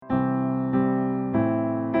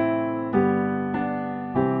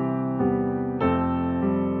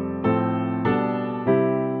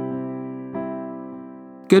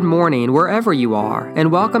Good morning, wherever you are, and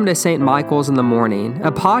welcome to St. Michael's in the Morning,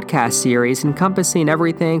 a podcast series encompassing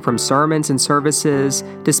everything from sermons and services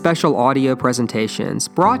to special audio presentations,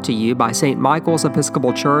 brought to you by St. Michael's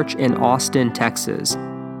Episcopal Church in Austin, Texas.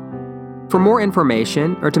 For more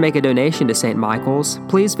information or to make a donation to St. Michael's,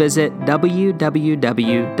 please visit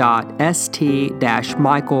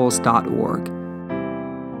www.st-michaels.org.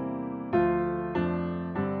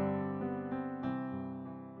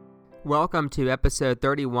 Welcome to episode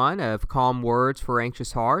 31 of Calm Words for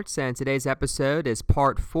Anxious Hearts, and today's episode is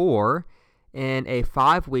part 4 in a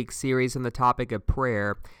 5-week series on the topic of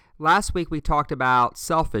prayer. Last week we talked about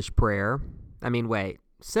simple prayer.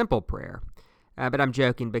 But I'm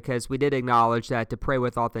joking because we did acknowledge that to pray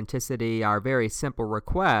with authenticity, our very simple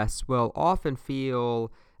requests will often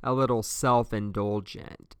feel a little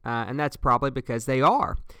self-indulgent, and that's probably because they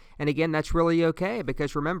are. And again, that's really okay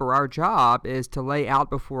because remember, our job is to lay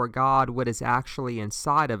out before God what is actually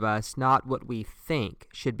inside of us, not what we think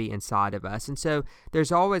should be inside of us. And so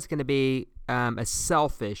there's always going to be a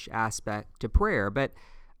selfish aspect to prayer, but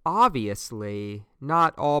obviously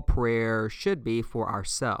not all prayer should be for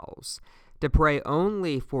ourselves. To pray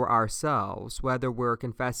only for ourselves, whether we're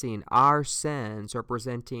confessing our sins or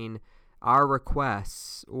presenting our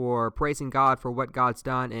requests or praising God for what God's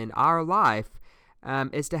done in our life,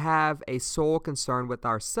 is to have a sole concern with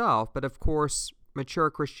ourselves. But of course,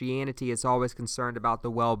 mature Christianity is always concerned about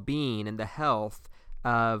the well-being and the health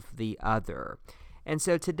of the other. And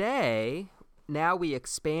so today, now we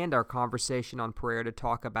expand our conversation on prayer to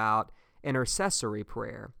talk about intercessory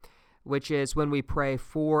prayer, which is when we pray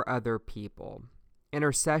for other people.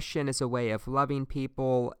 Intercession is a way of loving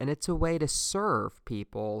people, and it's a way to serve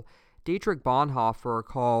people. Dietrich Bonhoeffer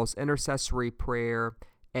calls intercessory prayer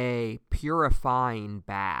a purifying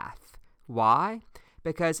bath. Why?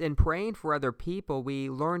 Because in praying for other people, we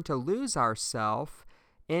learn to lose ourselves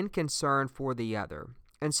in concern for the other.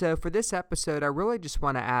 And so for this episode, I really just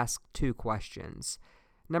want to ask 2 questions.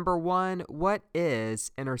 Number 1, what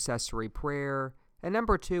is intercessory prayer? And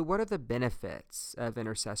number 2, what are the benefits of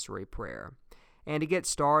intercessory prayer? And to get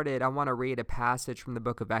started, I want to read a passage from the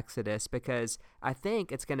book of Exodus because I think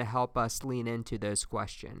it's going to help us lean into those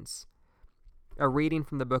questions. A reading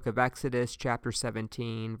from the book of Exodus, chapter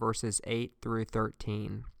 17, verses 8 through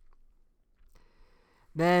 13.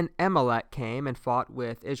 Then Amalek came and fought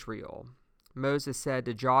with Israel. Moses said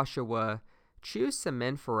to Joshua, "Choose some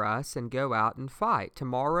men for us and go out and fight.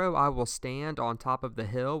 Tomorrow I will stand on top of the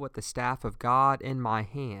hill with the staff of God in my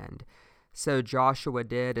hand." So Joshua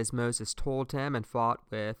did as Moses told him and fought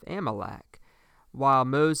with Amalek, while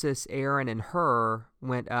Moses, Aaron, and Hur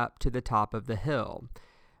went up to the top of the hill.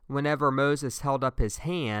 Whenever Moses held up his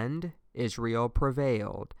hand, Israel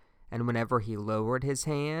prevailed, and whenever he lowered his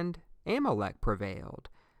hand, Amalek prevailed.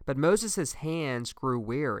 But Moses' hands grew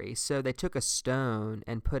weary, so they took a stone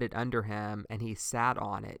and put it under him, and he sat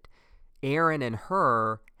on it. Aaron and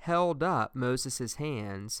Hur held up Moses'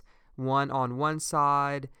 hands, one on one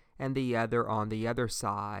side and the other on the other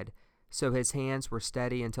side, so his hands were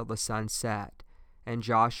steady until the sun set, and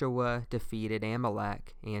Joshua defeated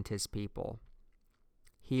Amalek and his people.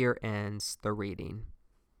 Here ends the reading.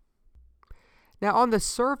 Now, on the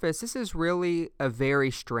surface, this is really a very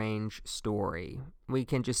strange story. We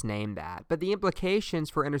can just name that. But the implications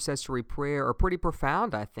for intercessory prayer are pretty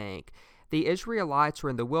profound, I think. The Israelites were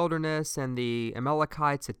in the wilderness and the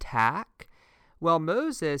Amalekites attack. Well,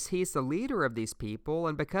 Moses, he's the leader of these people,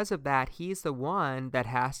 and because of that, he's the one that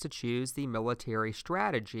has to choose the military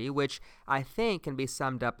strategy, which I think can be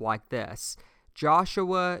summed up like this.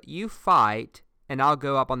 Joshua, you fight, and I'll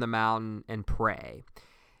go up on the mountain and pray.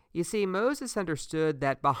 You see, Moses understood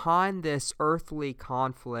that behind this earthly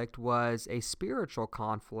conflict was a spiritual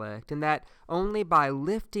conflict, and that only by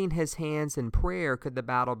lifting his hands in prayer could the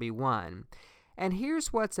battle be won. And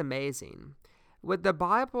here's what's amazing. What the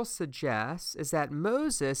Bible suggests is that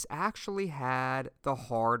Moses actually had the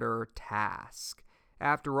harder task.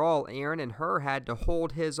 After all, Aaron and Hur had to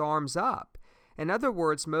hold his arms up. In other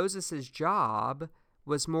words, Moses' job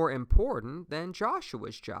was more important than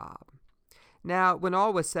Joshua's job. Now, when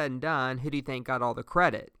all was said and done, who do you think got all the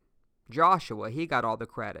credit? Joshua, he got all the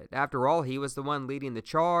credit. After all, he was the one leading the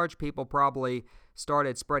charge. People probably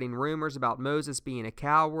started spreading rumors about Moses being a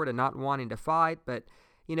coward and not wanting to fight, but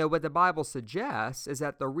what the Bible suggests is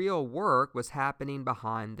that the real work was happening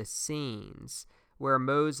behind the scenes, where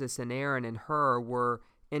Moses and Aaron and Hur were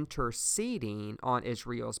interceding on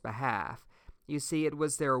Israel's behalf. You see, it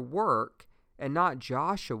was their work and not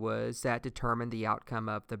Joshua's that determined the outcome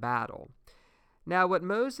of the battle. Now, what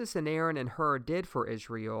Moses and Aaron and Hur did for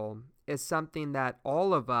Israel is something that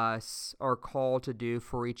all of us are called to do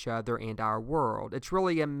for each other and our world. It's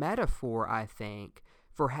really a metaphor, I think,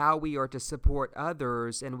 for how we are to support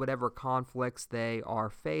others in whatever conflicts they are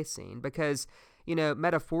facing. Because,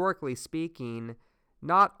 metaphorically speaking,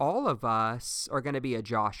 not all of us are going to be a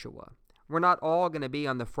Joshua. We're not all going to be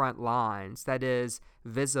on the front lines, that is,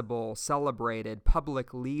 visible, celebrated,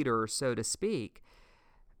 public leaders, so to speak.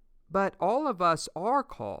 But all of us are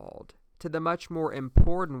called to the much more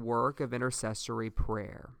important work of intercessory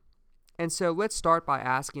prayer. And so let's start by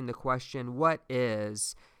asking the question, what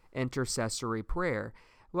is intercessory prayer?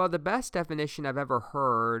 Well, the best definition I've ever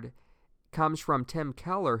heard comes from Tim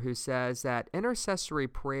Keller, who says that intercessory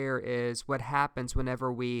prayer is what happens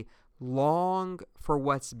whenever we long for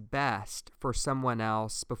what's best for someone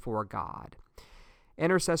else before God.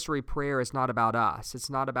 Intercessory prayer is not about us. It's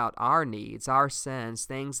not about our needs, our sins,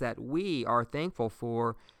 things that we are thankful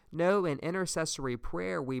for. No, in intercessory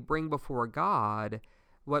prayer, we bring before God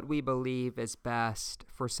what we believe is best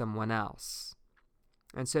for someone else.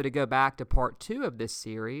 And so to go back to part 2 of this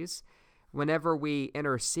series, whenever we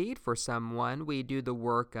intercede for someone, we do the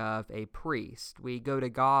work of a priest. We go to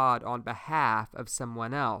God on behalf of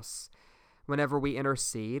someone else. Whenever we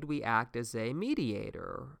intercede, we act as a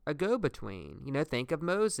mediator, a go-between. Think of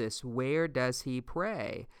Moses. Where does he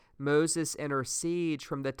pray? Moses intercedes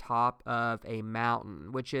from the top of a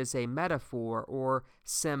mountain, which is a metaphor or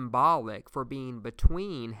symbolic for being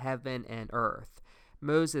between heaven and earth.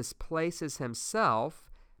 Moses places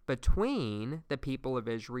himself between the people of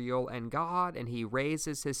Israel and God, and he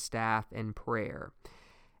raises his staff in prayer.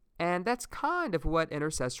 And that's kind of what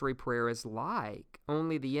intercessory prayer is like,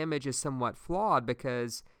 only the image is somewhat flawed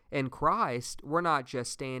because in Christ, we're not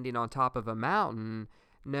just standing on top of a mountain.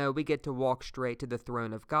 No, we get to walk straight to the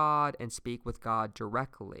throne of God and speak with God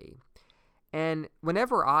directly. And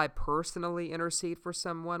whenever I personally intercede for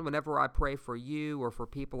someone, whenever I pray for you or for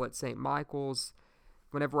people at St. Michael's,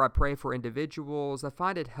 whenever I pray for individuals, I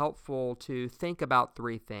find it helpful to think about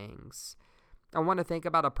 3 things. I want to think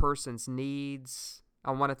about a person's needs,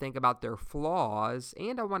 I want to think about their flaws,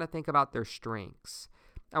 and I want to think about their strengths.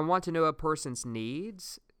 I want to know a person's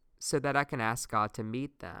needs so that I can ask God to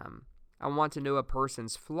meet them. I want to know a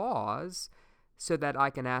person's flaws so that I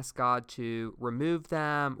can ask God to remove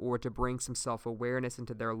them or to bring some self-awareness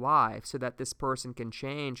into their life so that this person can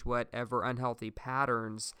change whatever unhealthy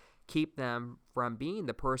patterns keep them from being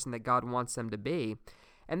the person that God wants them to be.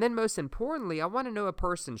 And then most importantly, I want to know a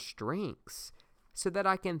person's strengths so that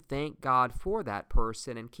I can thank God for that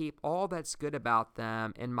person and keep all that's good about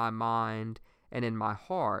them in my mind and in my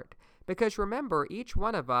heart. Because remember, each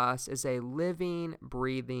one of us is a living,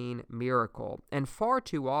 breathing miracle, and far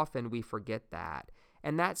too often we forget that.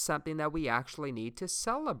 And that's something that we actually need to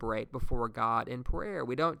celebrate before God in prayer.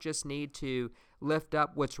 We don't just need to lift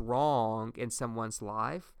up what's wrong in someone's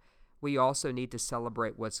life. We also need to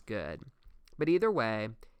celebrate what's good. But either way,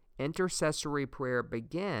 intercessory prayer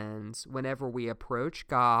begins whenever we approach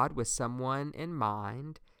God with someone in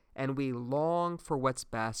mind and we long for what's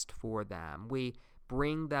best for them. We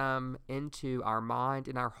bring them into our mind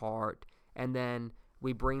and our heart, and then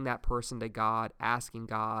we bring that person to God, asking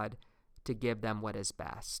God to give them what is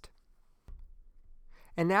best.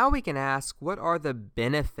 And now we can ask, what are the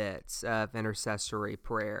benefits of intercessory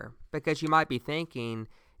prayer? Because you might be thinking,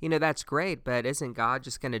 that's great, but isn't God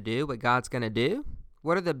just going to do what God's going to do?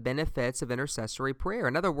 What are the benefits of intercessory prayer?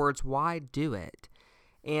 In other words, why do it?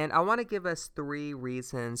 And I want to give us 3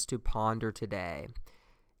 reasons to ponder today.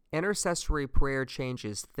 Intercessory prayer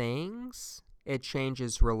changes things, it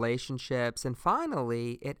changes relationships, and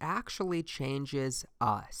finally, it actually changes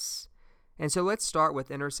us. And so let's start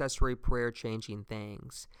with intercessory prayer changing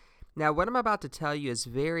things. Now, what I'm about to tell you is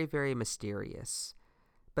very, very mysterious,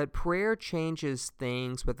 but prayer changes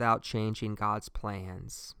things without changing God's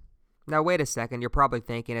plans. Now, wait a second, you're probably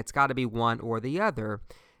thinking it's got to be one or the other.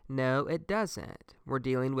 No, it doesn't. We're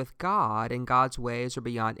dealing with God, and God's ways are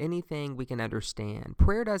beyond anything we can understand.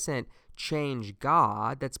 Prayer doesn't change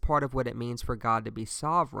God. That's part of what it means for God to be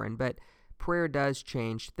sovereign, but prayer does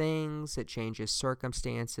change things. It changes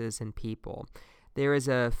circumstances and people. There is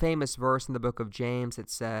a famous verse in the book of James that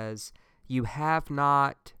says, "You have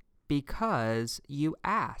not because you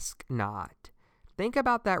ask not." Think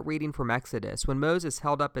about that reading from Exodus. When Moses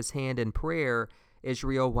held up his hand in prayer,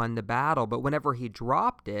 Israel won the battle, but whenever he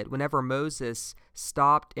dropped it, whenever Moses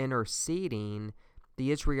stopped interceding,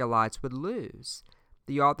 the Israelites would lose.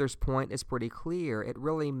 The author's point is pretty clear. It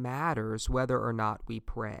really matters whether or not we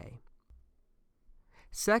pray.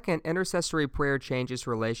 Second, intercessory prayer changes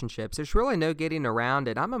relationships. There's really no getting around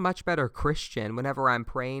it. I'm a much better Christian whenever I'm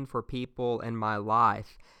praying for people in my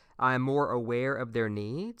life. I'm more aware of their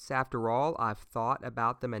needs. After all, I've thought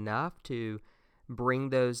about them enough to bring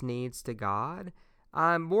those needs to God.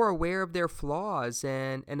 I'm more aware of their flaws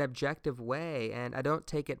in an objective way, and I don't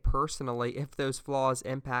take it personally if those flaws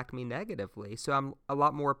impact me negatively. So I'm a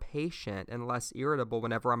lot more patient and less irritable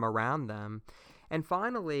whenever I'm around them. And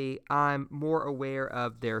finally, I'm more aware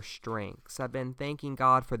of their strengths. I've been thanking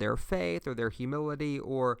God for their faith or their humility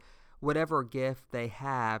or whatever gift they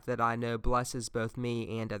have that I know blesses both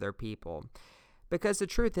me and other people. Because the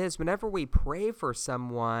truth is, whenever we pray for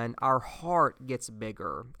someone, our heart gets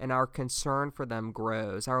bigger and our concern for them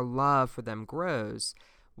grows, our love for them grows.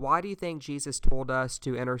 Why do you think Jesus told us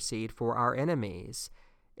to intercede for our enemies?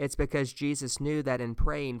 It's because Jesus knew that in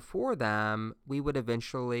praying for them, we would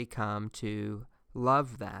eventually come to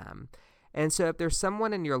love them. And so if there's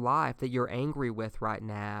someone in your life that you're angry with right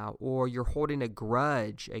now or you're holding a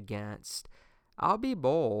grudge against, I'll be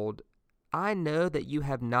bold. I know that you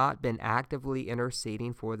have not been actively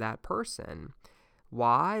interceding for that person.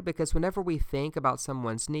 Why? Because whenever we think about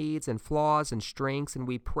someone's needs and flaws and strengths and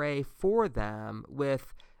we pray for them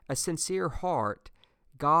with a sincere heart,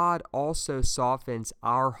 God also softens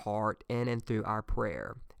our heart in and through our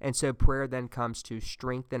prayer. And so prayer then comes to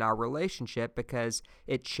strengthen our relationship because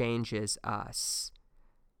it changes us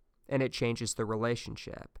and it changes the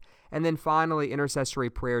relationship. And then finally, intercessory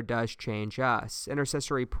prayer does change us.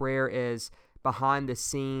 Intercessory prayer is behind the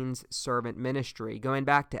scenes servant ministry. Going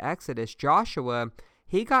back to Exodus, Joshua,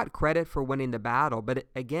 he got credit for winning the battle, but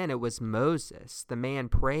again, it was Moses, the man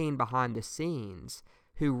praying behind the scenes,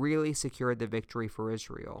 who really secured the victory for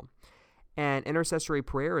Israel. And intercessory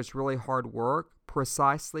prayer is really hard work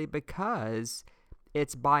precisely because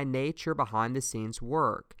it's by nature behind the scenes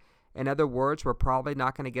work. In other words, we're probably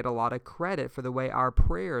not going to get a lot of credit for the way our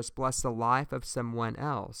prayers bless the life of someone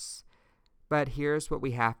else. But here's what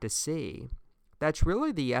we have to see. That's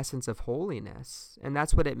really the essence of holiness, and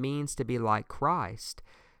that's what it means to be like Christ.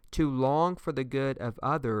 To long for the good of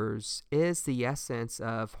others is the essence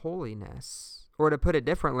of holiness. Or to put it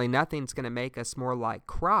differently, nothing's going to make us more like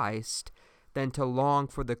Christ than to long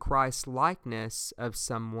for the Christ-likeness of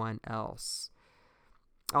someone else.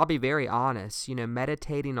 I'll be very honest,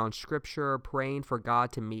 meditating on Scripture, praying for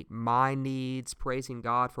God to meet my needs, praising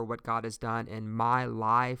God for what God has done in my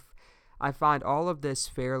life, I find all of this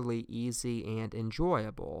fairly easy and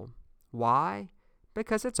enjoyable. Why?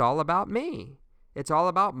 Because it's all about me. It's all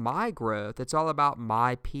about my growth. It's all about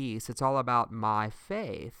my peace. It's all about my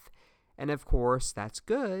faith. And of course, that's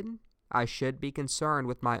good. I should be concerned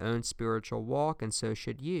with my own spiritual walk, and so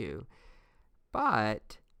should you.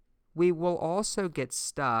 But we will also get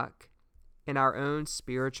stuck in our own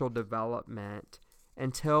spiritual development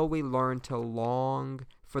until we learn to long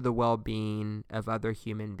for the well-being of other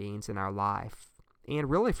human beings in our life, and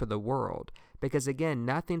really for the world. Because again,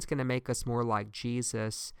 nothing's going to make us more like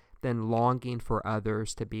Jesus than longing for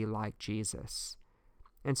others to be like Jesus.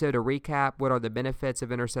 And so to recap, what are the benefits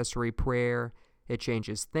of intercessory prayer? It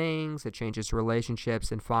changes things, it changes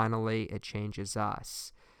relationships, and finally, it changes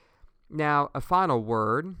us. Now, a final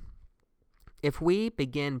word. If we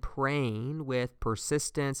begin praying with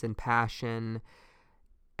persistence and passion,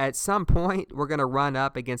 at some point we're going to run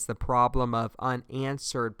up against the problem of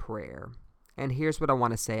unanswered prayer. And here's what I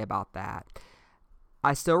want to say about that.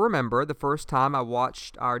 I still remember the first time I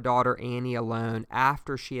watched our daughter Annie alone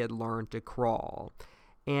after she had learned to crawl.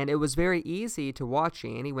 And it was very easy to watch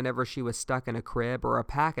Annie whenever she was stuck in a crib or a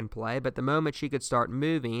pack and play, but the moment she could start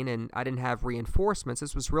moving and I didn't have reinforcements,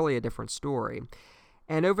 this was really a different story.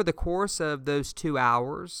 And over the course of those 2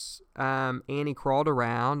 hours, Annie crawled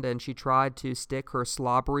around and she tried to stick her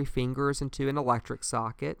slobbery fingers into an electric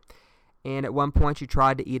socket. And at one point she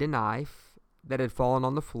tried to eat a knife that had fallen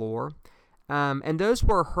on the floor. And those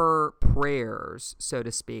were her prayers, so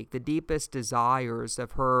to speak, the deepest desires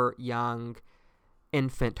of her young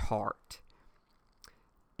infant heart.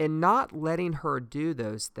 In not letting her do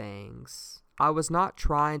those things, I was not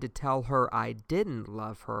trying to tell her I didn't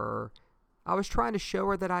love her. I was trying to show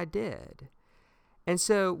her that I did. And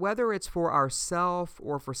so whether it's for ourselves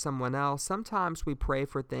or for someone else, sometimes we pray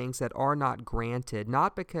for things that are not granted,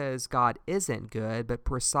 not because God isn't good, but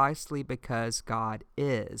precisely because God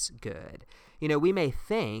is good. We may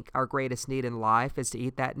think our greatest need in life is to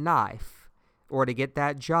eat that knife or to get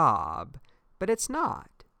that job, but it's not.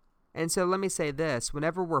 And so let me say this,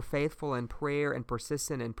 whenever we're faithful in prayer and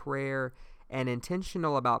persistent in prayer and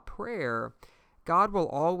intentional about prayer, God will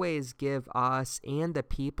always give us and the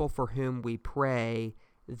people for whom we pray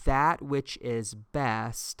that which is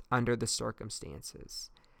best under the circumstances.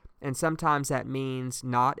 And sometimes that means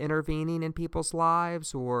not intervening in people's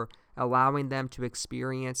lives or allowing them to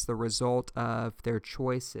experience the result of their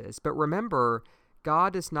choices. But remember,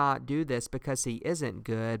 God does not do this because he isn't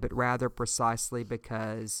good, but rather precisely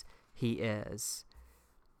because he is.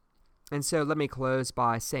 And so let me close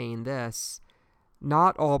by saying this.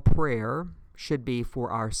 Not all prayer should be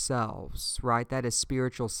for ourselves, right? That is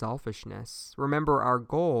spiritual selfishness. Remember, our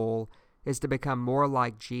goal is to become more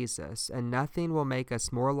like Jesus, and nothing will make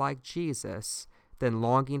us more like Jesus than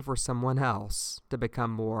longing for someone else to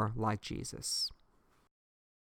become more like Jesus.